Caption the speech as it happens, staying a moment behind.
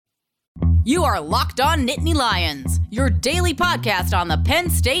You are Locked On Nittany Lions, your daily podcast on the Penn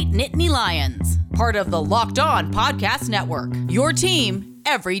State Nittany Lions. Part of the Locked On Podcast Network, your team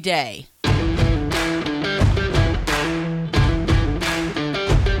every day.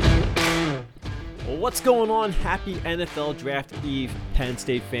 What's going on? Happy NFL Draft Eve, Penn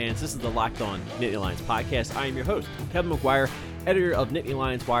State fans. This is the Locked On Nittany Lions podcast. I am your host, Kevin McGuire, editor of Nittany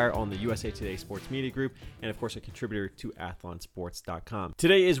Lions Wire on the USA Today Sports Media Group, and of course a contributor to athlonsports.com.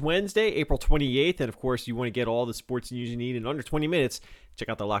 Today is Wednesday, April 28th, and of course you want to get all the sports news you need in under 20 minutes. Check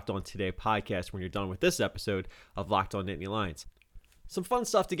out the Locked On Today podcast when you're done with this episode of Locked On Nittany Lions. Some fun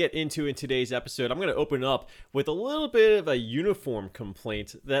stuff to get into in today's episode. I'm going to open up with a little bit of a uniform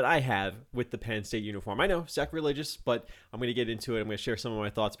complaint that I have with the Penn State uniform. I know, sacrilegious, but I'm going to get into it. I'm going to share some of my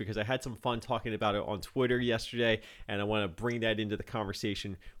thoughts because I had some fun talking about it on Twitter yesterday, and I want to bring that into the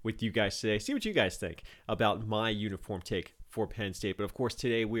conversation with you guys today. See what you guys think about my uniform take for Penn State. But of course,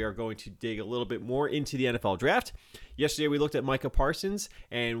 today we are going to dig a little bit more into the NFL draft. Yesterday, we looked at Micah Parsons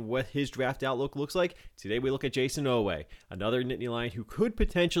and what his draft outlook looks like. Today, we look at Jayson Oweh, another Nittany Lion who could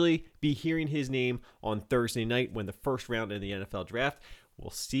potentially be hearing his name on Thursday night when the first round in the NFL draft. We'll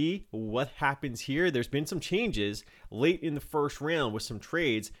see what happens here. There's been some changes late in the first round with some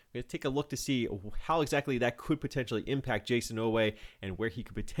trades. We're going to take a look to see how exactly that could potentially impact Jayson Oweh and where he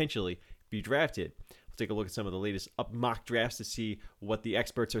could potentially be drafted. We'll take a look at some of the latest mock drafts to see what the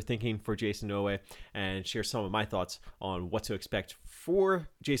experts are thinking for Jayson Oweh and share some of my thoughts on what to expect for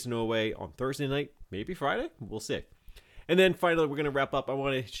Jayson Oweh on Thursday night, maybe Friday. We'll see. And then finally, we're going to wrap up. I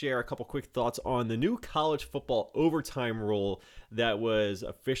want to share a couple quick thoughts on the new college football overtime rule that was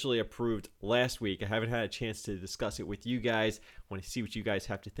officially approved last week. I haven't had a chance to discuss it with you guys. I want to see what you guys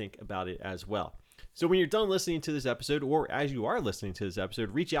have to think about it as well. So when you're done listening to this episode, or as you are listening to this episode,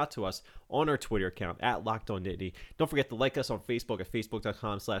 reach out to us on our Twitter account at LockedOnNittany. Don't forget to like us on Facebook at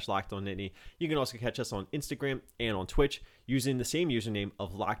facebook.com/LockedOnNittany. You can also catch us on Instagram and on Twitch using the same username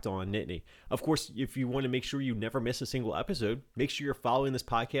of LockedOnNittany. Of course, if you want to make sure you never miss a single episode, make sure you're following this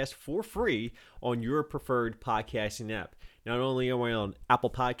podcast for free on your preferred podcasting app. Not only are we on Apple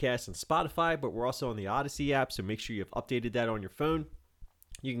Podcasts and Spotify, but we're also on the Odyssey app, so make sure you've updated that on your phone.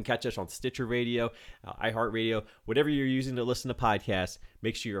 You can catch us on Stitcher Radio, iHeartRadio, whatever you're using to listen to podcasts.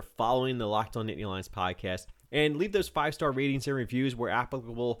 Make sure you're following the Locked On Nittany Lions podcast and leave those 5-star ratings and reviews where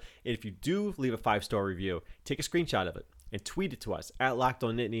applicable. And if you do leave a 5-star review, take a screenshot of it and tweet it to us at Locked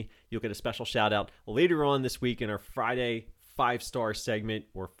On Nittany. You'll get a special shout out later on this week in our Friday 5-star segment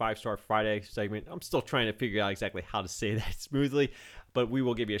or 5-star Friday segment. I'm still trying to figure out exactly how to say that smoothly, but we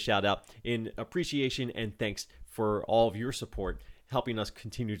will give you a shout out in appreciation and thanks for all of your support, helping us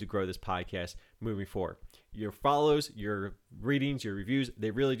continue to grow this podcast moving forward. Your follows, your ratings, your reviews,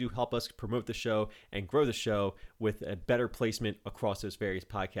 they really do help us promote the show and grow the show with a better placement across those various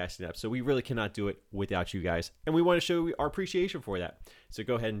podcasting apps. So we really cannot do it without you guys. And we want to show our appreciation for that. So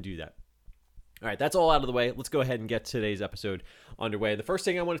go ahead and do that. All right, that's all out of the way. Let's go ahead and get today's episode underway. The first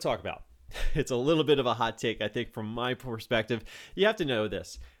thing I want to talk about, it's a little bit of a hot take, I think, from my perspective. You have to know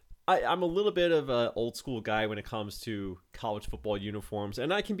this. I'm a little bit of an old school guy when it comes to college football uniforms,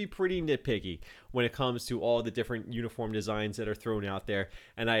 and I can be pretty nitpicky when it comes to all the different uniform designs that are thrown out there.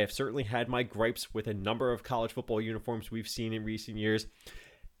 And I have certainly had my gripes with a number of college football uniforms we've seen in recent years.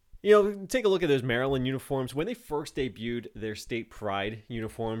 You know, take a look at those Maryland uniforms. When they first debuted their state pride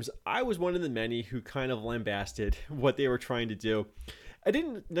uniforms, I was one of the many who kind of lambasted what they were trying to do. I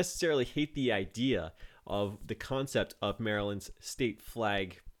didn't necessarily hate the idea of the concept of Maryland's state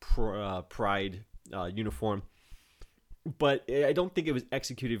flag pride uniform, but I don't think it was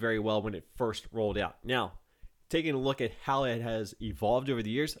executed very well when it first rolled out. Now, taking a look at how it has evolved over the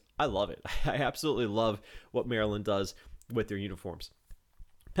years, I love it. I absolutely love what Maryland does with their uniforms.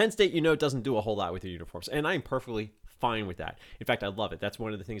 Penn State, doesn't do a whole lot with their uniforms, and I'm perfectly fine with that. In fact, I love it. That's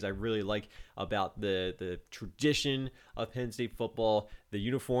one of the things I really like about the tradition of Penn State football. The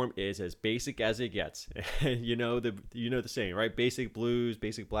uniform is as basic as it gets. the saying, right? Basic blues,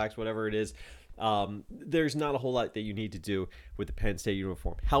 basic blacks, whatever it is. There's not a whole lot that you need to do with the Penn State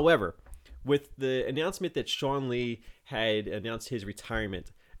uniform. However, with the announcement that Sean Lee had announced his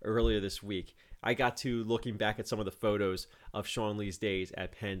retirement earlier this week, I got to looking back at some of the photos of Sean Lee's days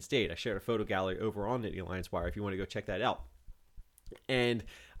at Penn State. I shared a photo gallery over on Nittany Lions Wire if you want to go check that out. And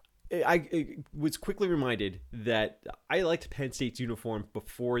I was quickly reminded that I liked Penn State's uniform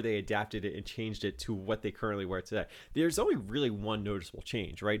before they adapted it and changed it to what they currently wear today. There's only really one noticeable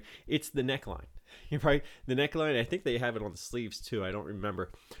change, right? It's the neckline, right? The neckline, I think they have it on the sleeves too. I don't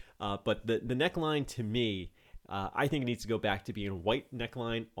remember. But the neckline to me, I think it needs to go back to being a white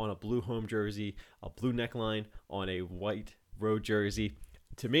neckline on a blue home jersey, a blue neckline on a white road jersey.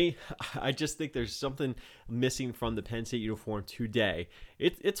 To me, I just think there's something missing from the Penn State uniform today.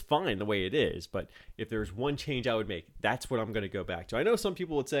 It's fine the way it is, but if there's one change I would make, that's what I'm going to go back to. I know some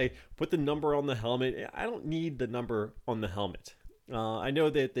people would say, put the number on the helmet. I don't need the number on the helmet. I know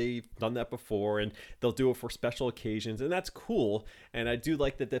that they've done that before, and they'll do it for special occasions, and that's cool. And I do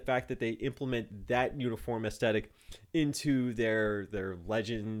like that the fact that they implement that uniform aesthetic into their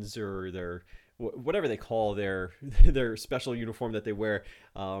legends or their whatever they call their special uniform that they wear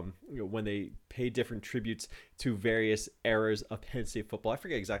when they pay different tributes to various eras of Penn State football. I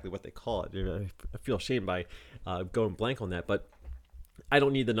forget exactly what they call it. I feel ashamed by going blank on that, but I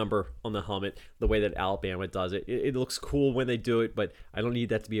don't need the number on the helmet the way that Alabama does it. It looks cool when they do it, but I don't need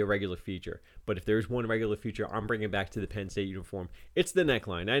that to be a regular feature. But if there's one regular feature I'm bringing back to the Penn State uniform, it's the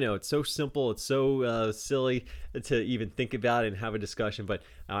neckline. I know it's so simple. It's so silly to even think about and have a discussion, but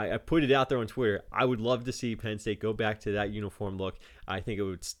I put it out there on Twitter. I would love to see Penn State go back to that uniform look. I think it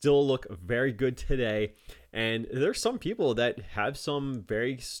would still look very good today. And there's some people that have some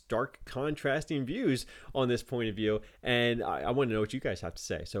very stark contrasting views on this point of view. And I want to know what you guys have to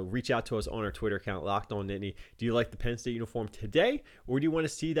say. So reach out to us on our Twitter account, Locked On Nittany. Do you like the Penn State uniform today, or do you want to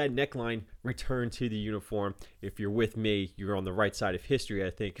see that neckline return to the uniform? If you're with me, you're on the right side of history, I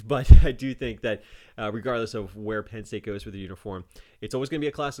think. But I do think that regardless of where Penn State goes with the uniform, it's always going to be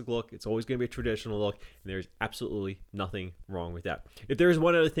a classic look. It's always going to be a traditional look. And there's absolutely nothing wrong with that. If there's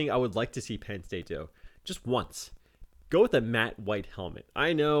one other thing I would like to see Penn State do, just once, go with a matte white helmet.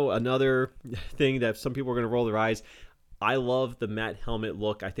 I know another thing that some people are going to roll their eyes. I love the matte helmet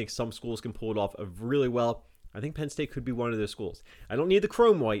look. I think some schools can pull it off really well. I think Penn State could be one of those schools. I don't need the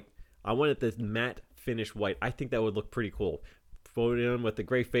chrome white. I want it the matte finish white. I think that would look pretty cool. Throw it in with the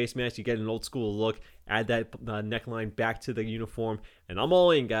gray face mask. You get an old school look. Add that neckline back to the uniform. And I'm all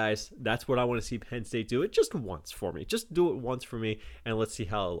in, guys. That's what I want to see Penn State do. It just once for me. Just do it once for me, and let's see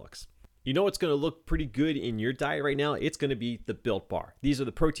how it looks. You know what's going to look pretty good in your diet right now? It's going to be the Built Bar. These are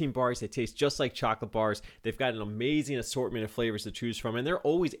the protein bars. They taste just like chocolate bars. They've got an amazing assortment of flavors to choose from, and they're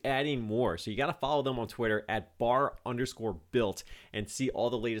always adding more. So you got to follow them on Twitter at bar_built and see all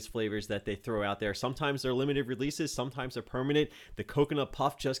the latest flavors that they throw out there. Sometimes they're limited releases. Sometimes they're permanent. The Coconut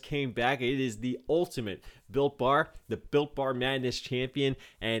Puff just came back. It is the ultimate Built Bar, the Built Bar Madness champion,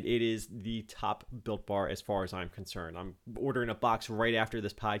 and it is the top Built Bar as far as I'm concerned. I'm ordering a box right after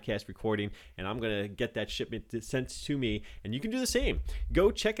this podcast recording, and I'm going to get that shipment sent to me, and you can do the same.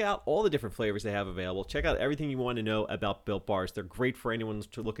 Go check out all the different flavors they have available. Check out everything you want to know about Built Bars. They're great for anyone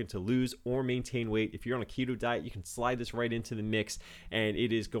looking to lose or maintain weight. If you're on a keto diet, you can slide this right into the mix, and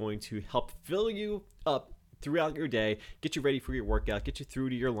it is going to help fill you up throughout your day, get you ready for your workout, get you through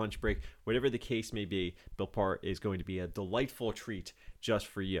to your lunch break, whatever the case may be. Built Bar is going to be a delightful treat just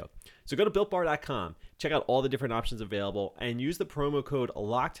for you. So go to BuiltBar.com, check out all the different options available, and use the promo code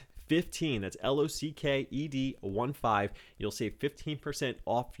LOCKED15. That's LOCKED15. You'll save 15%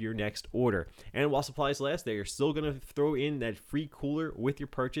 off your next order. And while supplies last, they are still going to throw in that free cooler with your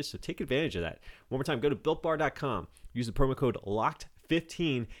purchase, so take advantage of that. One more time, go to BuiltBar.com, use the promo code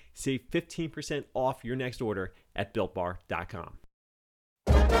LOCKED15, save 15% off your next order at BuiltBar.com.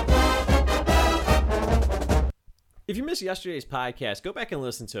 If you missed yesterday's podcast, go back and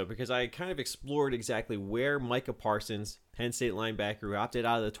listen to it, because I kind of explored exactly where Micah Parsons, Penn State linebacker who opted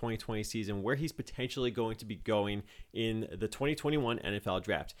out of the 2020 season, where he's potentially going to be going in the 2021 NFL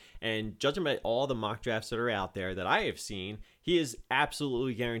draft. And judging by all the mock drafts that are out there that I have seen, he is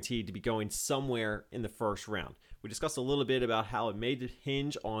absolutely guaranteed to be going somewhere in the first round. We discussed a little bit about how it may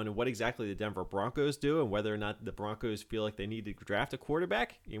hinge on what exactly the Denver Broncos do and whether or not the Broncos feel like they need to draft a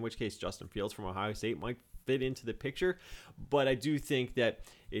quarterback, in which case Justin Fields from Ohio State might fit into the picture. But I do think that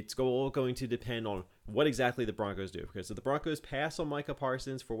it's all going to depend on what exactly the Broncos do, because if the Broncos pass on Micah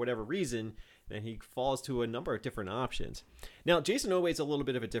Parsons for whatever reason, then he falls to a number of different options. Now, Jason Oweh is a little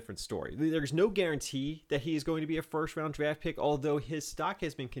bit of a different story. There's no guarantee that he is going to be a first-round draft pick, although his stock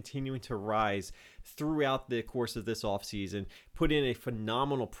has been continuing to rise throughout the course of this offseason, put in a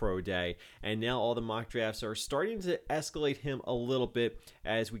phenomenal pro day, and now all the mock drafts are starting to escalate him a little bit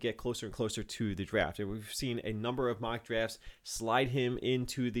as we get closer and closer to the draft. And we've seen a number of mock drafts slide him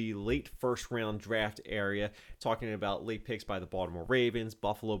into the late first-round draft area, talking about late picks by the Baltimore Ravens,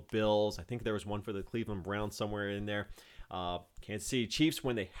 Buffalo Bills. I think there was one for the Cleveland Browns somewhere in there. Kansas City Chiefs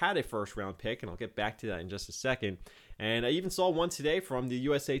when they had a first-round pick, and I'll get back to that in just a second. And I even saw one today from the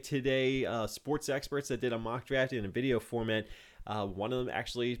USA Today sports experts that did a mock draft in a video format. One of them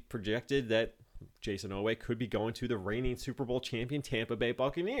actually projected that Jayson Oweh could be going to the reigning Super Bowl champion Tampa Bay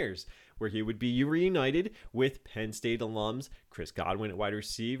Buccaneers, where he would be reunited with Penn State alums Chris Godwin at wide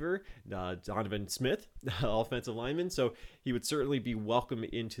receiver, Donovan Smith, offensive lineman. So he would certainly be welcome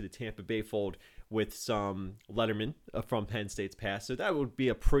into the Tampa Bay fold with some Letterman from Penn State's past. So that would be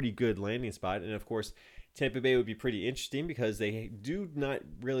a pretty good landing spot. And of course, Tampa Bay would be pretty interesting because they do not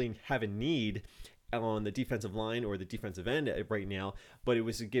really have a need on the defensive line or the defensive end right now, but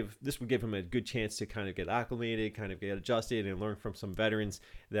this would give him a good chance to kind of get acclimated, kind of get adjusted, and learn from some veterans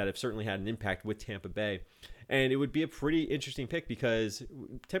that have certainly had an impact with Tampa Bay. And it would be a pretty interesting pick because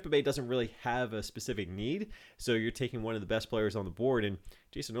Tampa Bay doesn't really have a specific need, so you're taking one of the best players on the board, and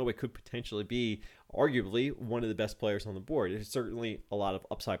Jayson Oweh could potentially be arguably one of the best players on the board. There's certainly a lot of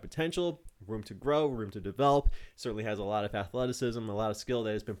upside potential, room to grow, room to develop. Certainly has a lot of athleticism, a lot of skill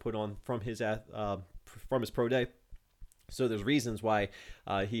that has been put on from his pro day. So there's reasons why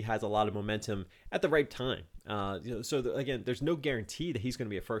he has a lot of momentum at the right time. Again, there's no guarantee that he's going to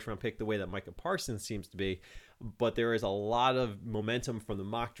be a first-round pick the way that Micah Parsons seems to be, but there is a lot of momentum from the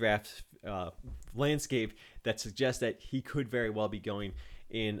mock draft landscape that suggests that he could very well be going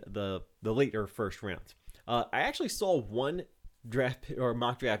in the later first round. I actually saw one draft or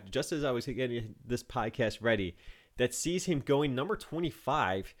mock draft just as I was getting this podcast ready that sees him going number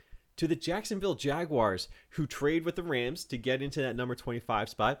 25 to the Jacksonville Jaguars, who trade with the Rams to get into that number 25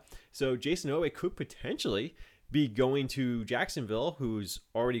 spot. So Jayson Oweh could potentially be going to Jacksonville, who's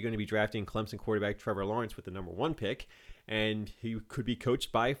already going to be drafting Clemson quarterback Trevor Lawrence with the number 1 pick, and he could be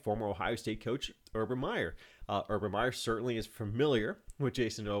coached by former Ohio State coach Urban Meyer. Urban Meyer certainly is familiar with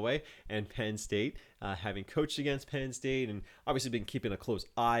Jayson Oweh and Penn State, having coached against Penn State, and obviously been keeping a close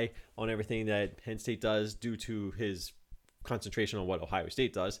eye on everything that Penn State does due to his concentration on what Ohio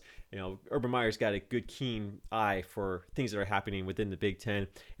State does. Urban Meyer's got a good, keen eye for things that are happening within the Big Ten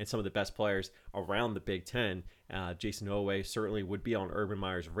and some of the best players around the Big Ten. Jayson Oweh certainly would be on Urban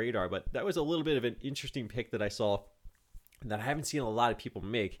Meyer's radar, but that was a little bit of an interesting pick that I saw that I haven't seen a lot of people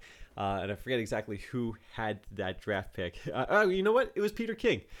make, and I forget exactly who had that draft pick. You know what? It was Peter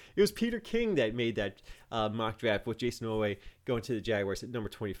King. It was Peter King that made that mock draft with Jayson Oweh going to the Jaguars at number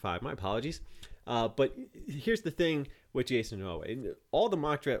 25. My apologies. But here's the thing with Jayson Oweh. All the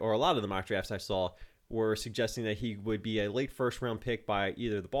mock draft, or a lot of the mock drafts I saw, were suggesting that he would be a late first-round pick by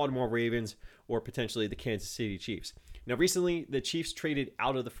either the Baltimore Ravens or potentially the Kansas City Chiefs. Now, recently, the Chiefs traded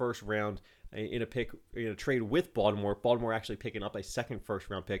out of the first round in a trade with Baltimore. Baltimore actually picking up a second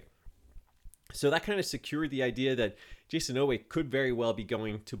first-round pick. So that kind of secured the idea that Jayson Oweh could very well be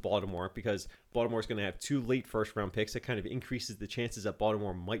going to Baltimore, because Baltimore is going to have 2 late first-round picks. That kind of increases the chances that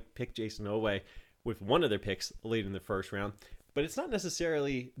Baltimore might pick Jayson Oweh with one of their picks late in the first round. But it's not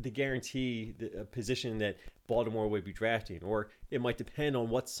necessarily the guarantee, the position that Baltimore would be drafting, or it might depend on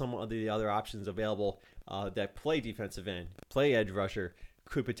what some of the other options available that play defensive end, play edge rusher,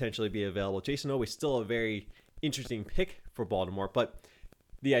 could potentially be available. Jayson Oweh is still a very interesting pick for Baltimore, but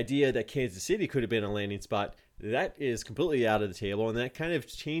the idea that Kansas City could have been a landing spot, that is completely out of the table, and that kind of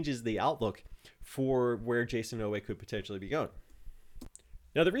changes the outlook for where Jayson Oweh could potentially be going.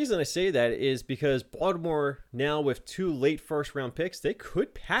 Now, the reason I say that is because Baltimore, now with 2 late first-round picks, they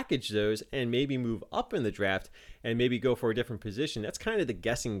could package those and maybe move up in the draft and maybe go for a different position. That's kind of the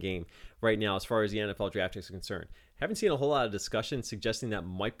guessing game right now as far as the NFL draft is concerned. Haven't seen a whole lot of discussion suggesting that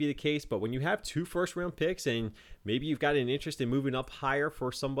might be the case, but when you have 2 first-round picks and maybe you've got an interest in moving up higher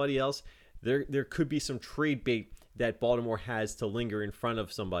for somebody else, there could be some trade bait that Baltimore has to linger in front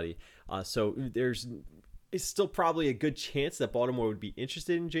of somebody. So it's still probably a good chance that Baltimore would be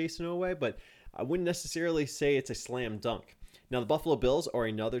interested in Jayson Oweh, but I wouldn't necessarily say it's a slam dunk. Now, the Buffalo Bills are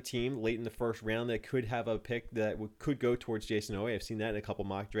another team late in the first round that could have a pick that could go towards Jayson Oweh. I've seen that in a couple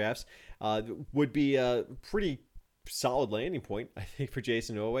mock drafts. Would be a pretty solid landing point, I think, for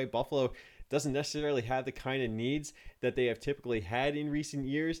Jayson Oweh. Buffalo doesn't necessarily have the kind of needs that they have typically had in recent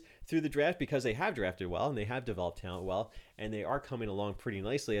years through the draft, because they have drafted well and they have developed talent well, and they are coming along pretty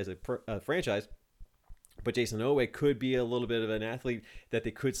nicely as a franchise. But Jayson Oweh could be a little bit of an athlete that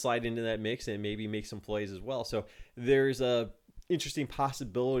they could slide into that mix and maybe make some plays as well. So there's a interesting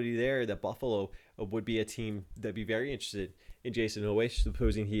possibility there that Buffalo would be a team that'd be very interested in Jayson Oweh,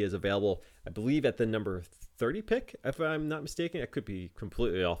 supposing he is available, I believe, at the number 30 pick, if I'm not mistaken. I could be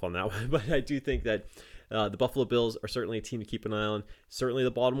completely off on that one, but I do think that the Buffalo Bills are certainly a team to keep an eye on. Certainly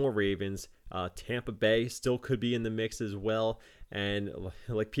the Baltimore Ravens. Tampa Bay still could be in the mix as well. And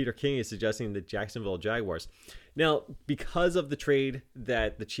like Peter King is suggesting, the Jacksonville Jaguars. Now, because of the trade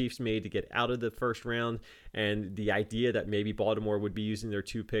that the Chiefs made to get out of the first round, and the idea that maybe Baltimore would be using their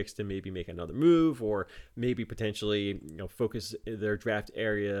 2 picks to maybe make another move, or maybe potentially focus their draft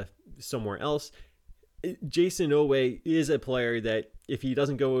area somewhere else, Jayson Oweh is a player that if he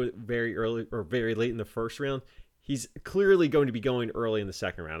doesn't go very early or very late in the first round, he's clearly going to be going early in the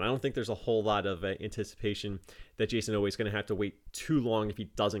second round. I don't think there's a whole lot of anticipation that Jayson Oweh is going to have to wait too long if he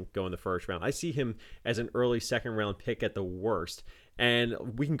doesn't go in the first round. I see him as an early second round pick at the worst. And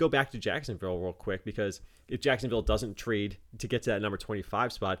we can go back to Jacksonville real quick, because if Jacksonville doesn't trade to get to that number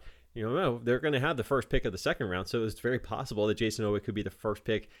 25 spot, they're going to have the first pick of the second round. So it's very possible that Jayson Oweh could be the first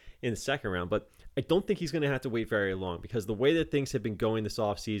pick in the second round. But I don't think he's going to have to wait very long, because the way that things have been going this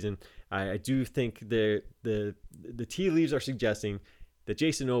offseason, I do think the tea leaves are suggesting that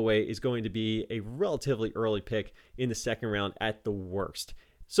Jayson Oweh is going to be a relatively early pick in the second round at the worst.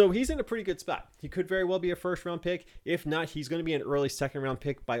 So he's in a pretty good spot. He could very well be a first-round pick. If not, he's going to be an early second-round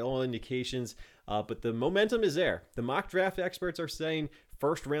pick by all indications. But the momentum is there. The mock draft experts are saying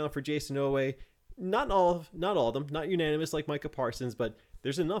first round for Jayson Oweh. Not all of them, not unanimous like Micah Parsons, but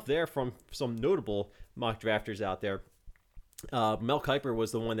there's enough there from some notable mock drafters out there. Mel Kiper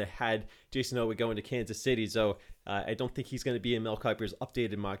was the one that had Jayson Oweh going to Kansas City, so I don't think he's going to be in Mel Kiper's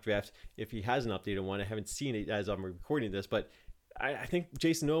updated mock draft if he has an updated one. I haven't seen it as I'm recording this, but I think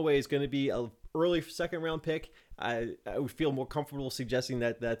Jayson Oweh is going to be an early second round pick. I would feel more comfortable suggesting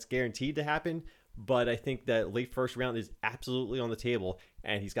that that's guaranteed to happen, but I think that late first round is absolutely on the table,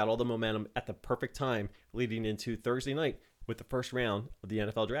 and he's got all the momentum at the perfect time leading into Thursday night with the first round of the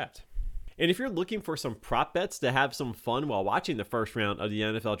NFL draft. And if you're looking for some prop bets to have some fun while watching the first round of the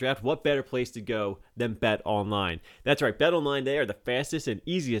NFL draft, what better place to go than BetOnline? That's right, BetOnline, they are the fastest and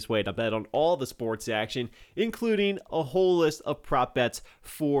easiest way to bet on all the sports action, including a whole list of prop bets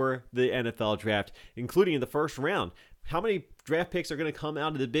for the NFL draft, including in the first round. How many draft picks are going to come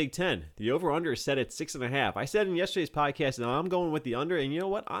out of the Big Ten? The over-under is set at 6.5. I said in yesterday's podcast that I'm going with the under, and you know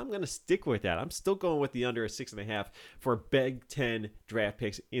what? I'm going to stick with that. I'm still going with the under at 6.5 for Big Ten draft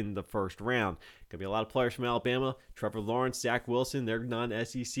picks in the first round. Going to be a lot of players from Alabama. Trevor Lawrence, Zach Wilson, they're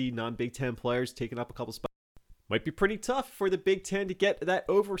non-SEC, non-Big Ten players taking up a couple spots. Might be pretty tough for the Big Ten to get that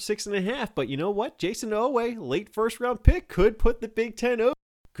over 6.5, but you know what? Jayson Oweh, late first-round pick, could put the Big Ten over.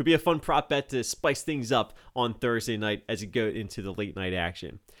 Could be a fun prop bet to spice things up on Thursday night as you go into the late night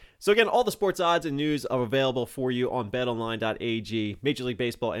action. So again, all the sports odds and news are available for you on betonline.ag. Major League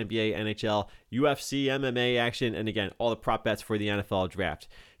Baseball, NBA, NHL, UFC, MMA action, and again, all the prop bets for the NFL draft.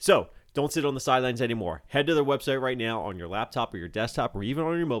 So don't sit on the sidelines anymore. Head to their website right now on your laptop or your desktop or even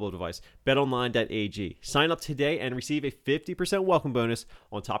on your mobile device, betonline.ag. Sign up today and receive a 50% welcome bonus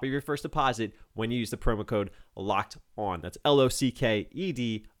on top of your first deposit when you use the promo code LOCKEDON. That's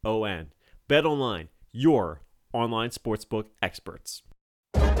LOCKEDON. BetOnline, your online sportsbook experts.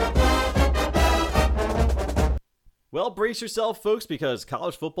 Well, brace yourself, folks, because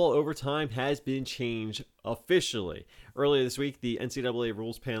college football overtime has been changed officially. Earlier this week, the NCAA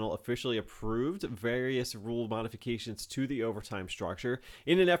rules panel officially approved various rule modifications to the overtime structure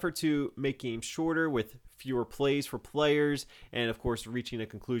in an effort to make games shorter with fewer plays for players and, of course, reaching a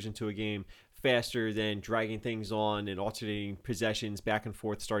conclusion to a game faster than dragging things on and alternating possessions back and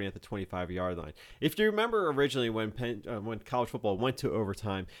forth starting at the 25-yard line. If you remember originally when college football went to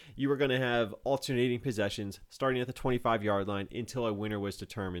overtime, you were going to have alternating possessions starting at the 25-yard line until a winner was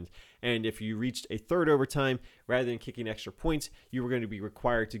determined. And if you reached a third overtime, rather than kicking extra points, you were going to be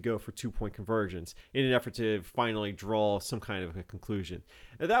required to go for 2-point conversions in an effort to finally draw some kind of a conclusion.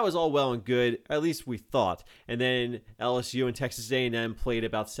 Now, that was all well and good, at least we thought. And then LSU and Texas A&M played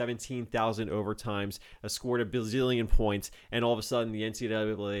about 17,000 overtimes, scored a bazillion points, and all of a sudden the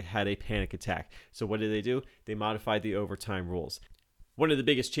NCAA had a panic attack. So what did they do? They modified the overtime rules. One of the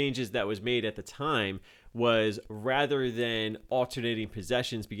biggest changes that was made at the time was rather than alternating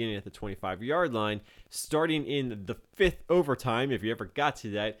possessions beginning at the 25-yard line, starting in the fifth overtime, if you ever got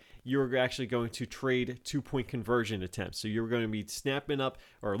to that, you were actually going to trade 2-point conversion attempts. So you were going to be snapping up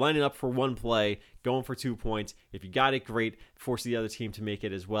or lining up for one play, going for 2 points. If you got it, great. Force the other team to make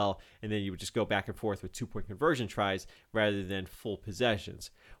it as well. And then you would just go back and forth with 2-point conversion tries rather than full possessions.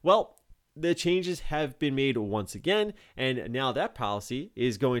 Well, the changes have been made once again, and now that policy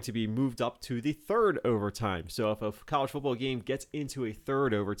is going to be moved up to the third overtime. So if a college football game gets into a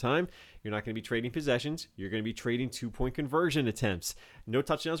third overtime, you're not going to be trading possessions. You're going to be trading 2-point conversion attempts. No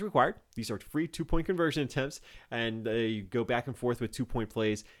touchdowns required. These are free 2-point conversion attempts, and you go back and forth with 2-point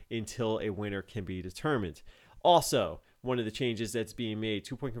plays until a winner can be determined. Also, one of the changes that's being made.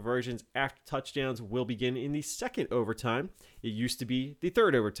 2-point conversions after touchdowns will begin in the second overtime. It used to be the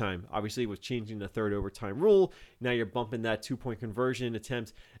third overtime. Obviously, with changing the third overtime rule, now you're bumping that 2-point conversion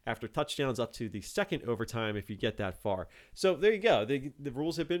attempt after touchdowns up to the second overtime if you get that far. So there you go. The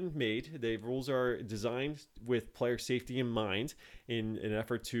rules have been made. The rules are designed with player safety in mind in an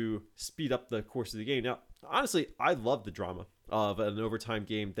effort to speed up the course of the game. Now, honestly, I love the drama of an overtime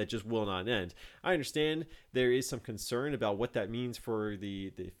game that just will not end. I understand there is some concern about what that means for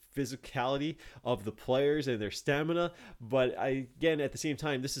the physicality of the players and their stamina, but again, at the same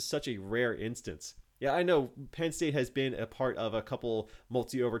time, this is such a rare instance. Yeah, I know Penn State has been a part of a couple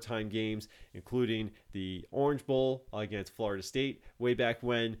multi-overtime games, including the Orange Bowl against Florida State way back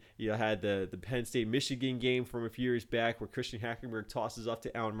when. You had the Penn State-Michigan game from a few years back where Christian Hackenberg tosses up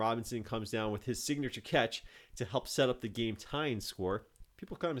to Allen Robinson, comes down with his signature catch to help set up the game-tying score.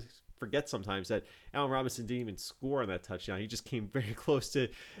 People kind of forget sometimes that Allen Robinson didn't even score on that touchdown. He just came very close to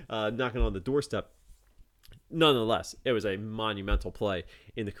knocking on the doorstep. Nonetheless, it was a monumental play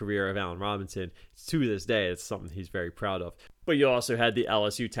in the career of Allen Robinson. To this day, it's something he's very proud of. But you also had the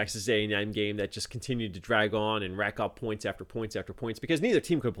LSU-Texas A&M game that just continued to drag on and rack up points after points after points because neither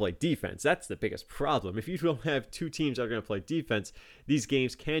team could play defense. That's the biggest problem. If you don't have two teams that are going to play defense, these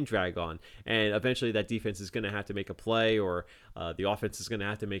games can drag on. And eventually that defense is going to have to make a play or the offense is going to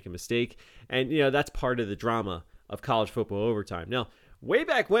have to make a mistake. And, that's part of the drama of college football overtime. Now, way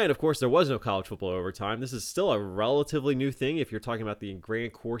back when, of course, there was no college football overtime. This is still a relatively new thing if you're talking about the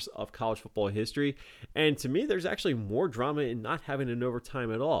grand course of college football history. And to me, there's actually more drama in not having an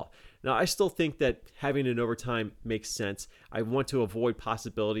overtime at all. Now, I still think that having an overtime makes sense. I want to avoid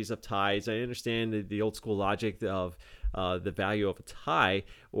possibilities of ties. I understand the old school logic of the value of a tie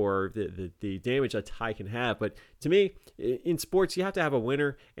or the damage a tie can have. But to me, in sports, you have to have a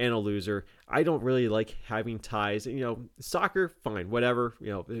winner and a loser. I don't really like having ties. Soccer, fine, whatever.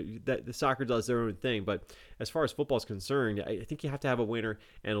 The soccer does their own thing. But as far as football is concerned, I think you have to have a winner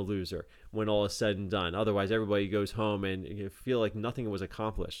and a loser when all is said and done. Otherwise, everybody goes home and you feel like nothing was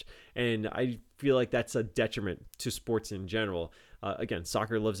accomplished. And I feel like that's a detriment to sports in general. Again,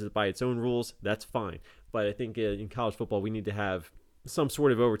 soccer lives by its own rules. That's fine. But I think in college football, we need to have some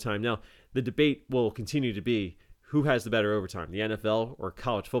sort of overtime. Now, the debate will continue to be who has the better overtime, the NFL or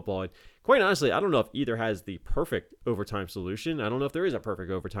college football. And quite honestly, I don't know if either has the perfect overtime solution. I don't know if there is a perfect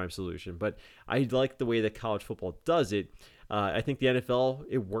overtime solution, but I like the way that college football does it. I think the NFL,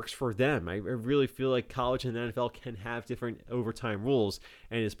 it works for them. I really feel like college and the NFL can have different overtime rules,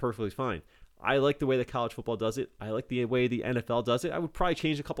 and it's perfectly fine. I like the way that college football does it. I like the way the NFL does it. I would probably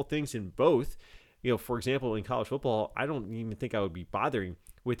change a couple things in both. For example, in college football, I don't even think I would be bothering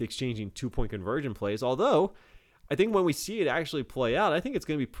with exchanging 2-point conversion plays. Although, I think when we see it actually play out, I think it's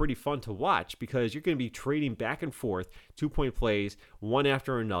going to be pretty fun to watch because you're going to be trading back and forth 2-point plays, one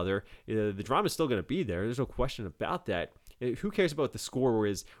after another. The drama is still going to be there. There's no question about that. Who cares about the score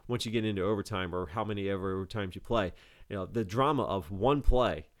is once you get into overtime or how many overtimes you play? The drama of one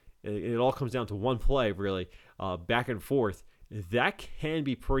play. It all comes down to one play, really, back and forth. That can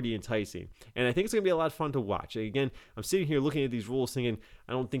be pretty enticing. And I think it's going to be a lot of fun to watch. Again, I'm sitting here looking at these rules thinking,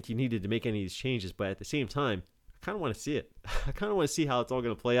 I don't think you needed to make any of these changes. But at the same time, I kind of want to see it. I kind of want to see how it's all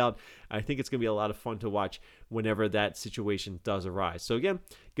going to play out. I think it's going to be a lot of fun to watch whenever that situation does arise. So again,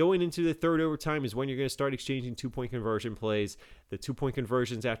 going into the third overtime is when you're going to start exchanging 2-point conversion plays. The 2-point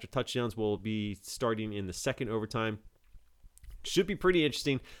conversions after touchdowns will be starting in the second overtime. Should be pretty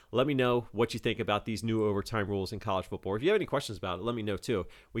interesting. Let me know what you think about these new overtime rules in college football. If you have any questions about it, let me know too.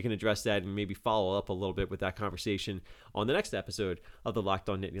 We can address that and maybe follow up a little bit with that conversation on the next episode of the Locked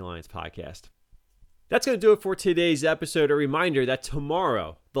On Nittany Lions podcast. That's going to do it for today's episode. A reminder that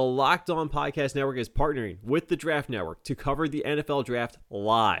tomorrow, the Locked On Podcast Network is partnering with the Draft Network to cover the NFL Draft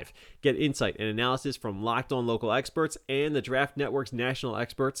live. Get insight and analysis from Locked On local experts and the Draft Network's national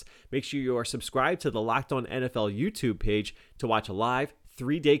experts. Make sure you are subscribed to the Locked On NFL YouTube page to watch a live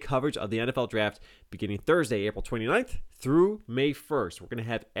 3-day coverage of the NFL Draft beginning Thursday, April 29th through May 1st. We're going to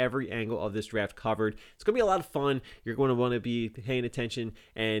have every angle of this draft covered. It's going to be a lot of fun. You're going to want to be paying attention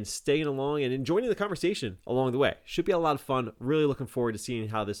and staying along and enjoying the conversation along the way. Should be a lot of fun. Really looking forward to seeing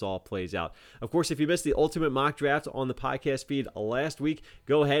how this all plays out. Of course, if you missed the Ultimate Mock Draft on the podcast feed last week,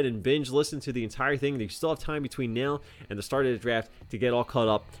 go ahead and binge listen to the entire thing. You still have time between now and the start of the draft to get all caught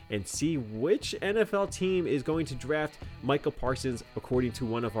up and see which NFL team is going to draft Michael Parsons according to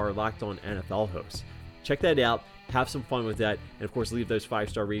one of our Locked On NFL hosts. check that out. Have some fun with that. And of course, leave those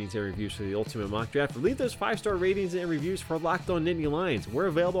 5-star ratings and reviews for the Ultimate Mock Draft. Or leave those 5-star ratings and reviews for Locked On Nittany Lions. We're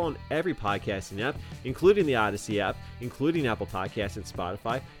available on every podcasting app, including the Odyssey app, including Apple Podcasts and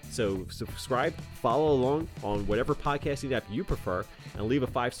Spotify. So subscribe, follow along on whatever podcasting app you prefer, and leave a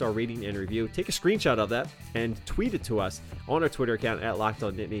 5-star rating and review. Take a screenshot of that and tweet it to us on our Twitter account at Locked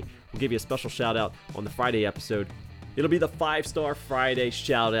On Nittany. We'll give you a special shout out on the Friday episode. It'll be the 5-star Friday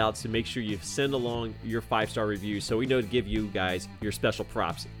shout out, so make sure you send along your 5-star reviews so we know to give you guys your special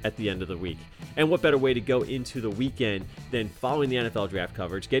props at the end of the week. And what better way to go into the weekend than following the NFL draft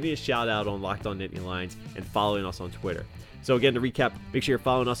coverage, getting a shout out on Locked On Nittany Lions, and following us on Twitter. So again, to recap, make sure you're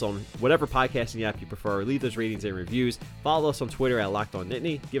following us on whatever podcasting app you prefer. Leave those ratings and reviews. Follow us on Twitter at Locked On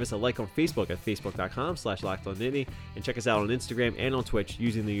Nittany. Give us a like on Facebook at facebook.com/LockedOnNittany. And check us out on Instagram and on Twitch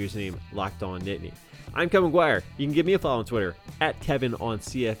using the username Locked On Nittany. I'm Kevin McGuire. You can give me a follow on Twitter at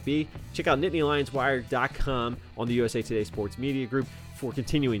KevinOnCFB. Check out NittanyLionsWire.com on the USA Today Sports Media Group for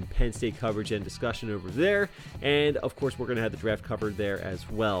continuing Penn State coverage and discussion over there. And of course, we're going to have the draft covered there as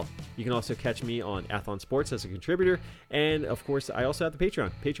well. You can also catch me on Athlon Sports as a contributor. And of course, I also have the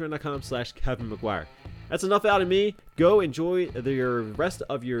Patreon, patreon.com/Kevin McGuire. That's enough out of me. Go enjoy the rest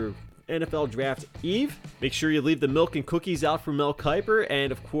of your NFL Draft Eve. Make sure you leave the milk and cookies out for Mel Kiper.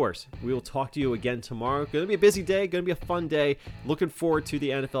 And of course, we will talk to you again tomorrow. Going to be a busy day. Going to be a fun day. Looking forward to the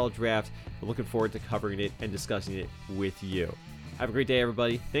NFL Draft. Looking forward to covering it and discussing it with you. Have a great day,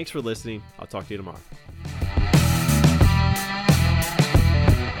 everybody. Thanks for listening. I'll talk to you tomorrow.